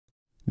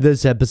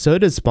This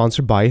episode is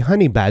sponsored by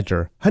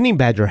Honeybadger.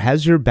 Honeybadger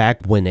has your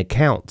back when it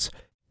counts.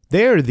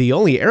 They are the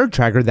only error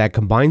tracker that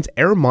combines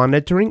error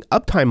monitoring,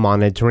 uptime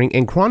monitoring,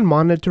 and cron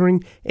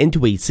monitoring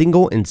into a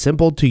single and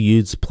simple to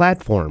use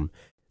platform.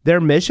 Their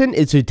mission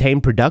is to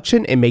attain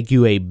production and make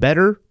you a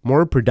better,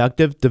 more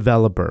productive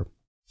developer.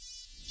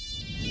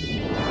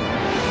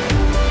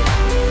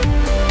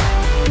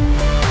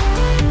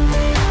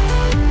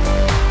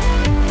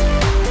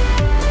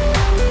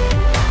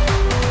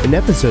 In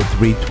episode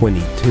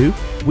 322,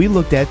 we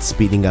looked at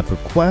speeding up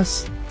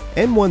requests,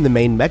 and one of the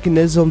main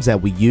mechanisms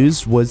that we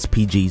used was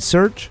PG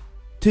search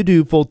to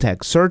do full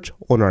text search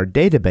on our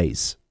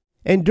database.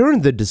 And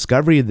during the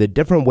discovery of the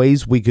different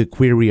ways we could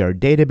query our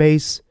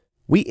database,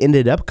 we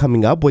ended up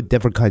coming up with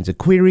different kinds of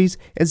queries,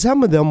 and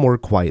some of them were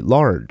quite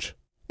large.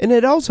 And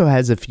it also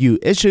has a few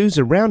issues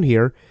around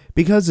here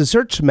because the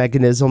search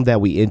mechanism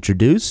that we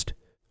introduced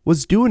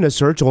was doing a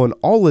search on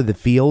all of the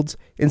fields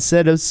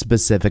instead of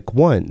specific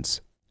ones.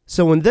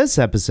 So in this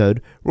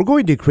episode, we're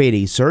going to create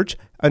a search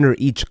under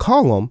each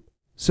column,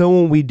 so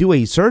when we do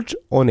a search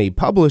on a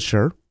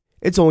publisher,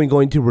 it's only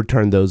going to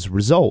return those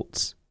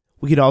results.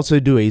 We could also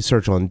do a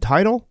search on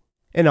title,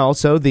 and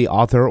also the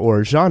author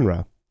or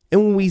genre.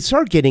 And when we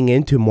start getting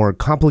into more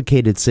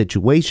complicated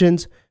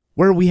situations,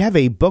 where we have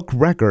a book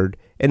record,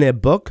 and a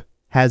book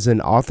has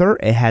an author,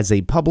 it has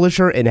a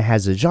publisher, and it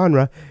has a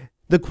genre,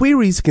 the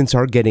queries can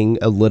start getting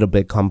a little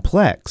bit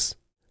complex.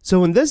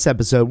 So in this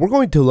episode, we're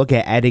going to look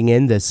at adding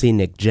in the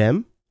scenic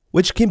gem,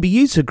 which can be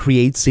used to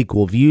create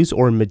SQL views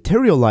or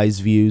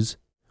materialized views,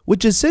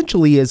 which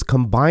essentially is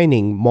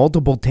combining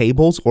multiple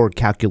tables or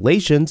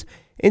calculations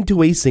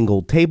into a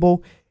single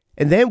table.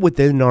 And then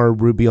within our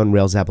Ruby on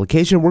Rails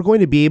application, we're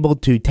going to be able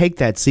to take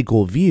that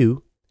SQL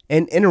view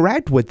and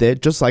interact with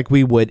it just like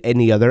we would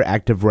any other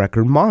active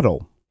record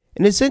model.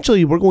 And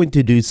essentially, we're going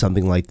to do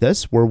something like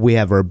this, where we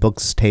have our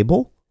books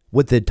table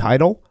with the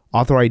title,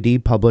 author ID,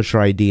 publisher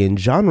ID, and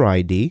genre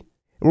ID.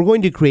 And we're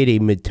going to create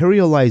a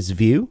materialized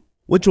view,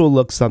 which will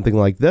look something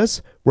like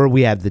this, where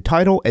we have the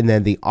title and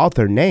then the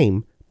author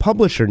name,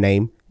 publisher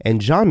name,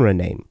 and genre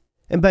name.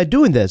 And by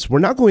doing this, we're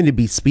not going to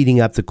be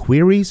speeding up the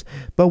queries,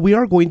 but we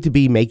are going to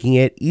be making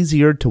it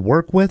easier to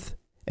work with.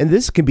 And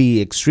this can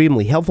be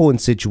extremely helpful in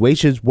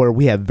situations where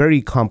we have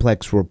very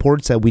complex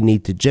reports that we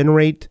need to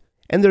generate,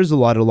 and there's a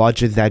lot of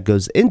logic that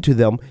goes into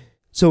them.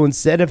 So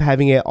instead of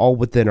having it all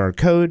within our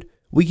code,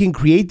 we can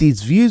create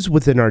these views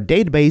within our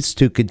database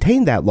to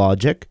contain that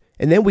logic,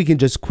 and then we can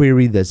just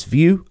query this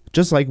view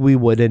just like we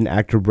would an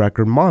active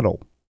record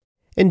model.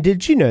 And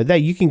did you know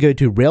that you can go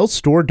to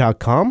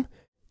railsstore.com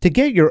to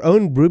get your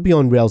own Ruby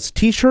on Rails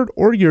t-shirt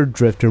or your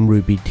Drift in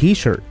Ruby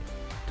t-shirt?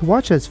 To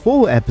watch this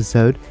full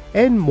episode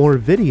and more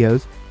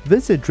videos,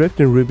 visit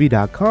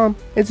driftinruby.com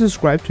and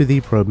subscribe to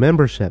the Pro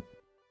membership.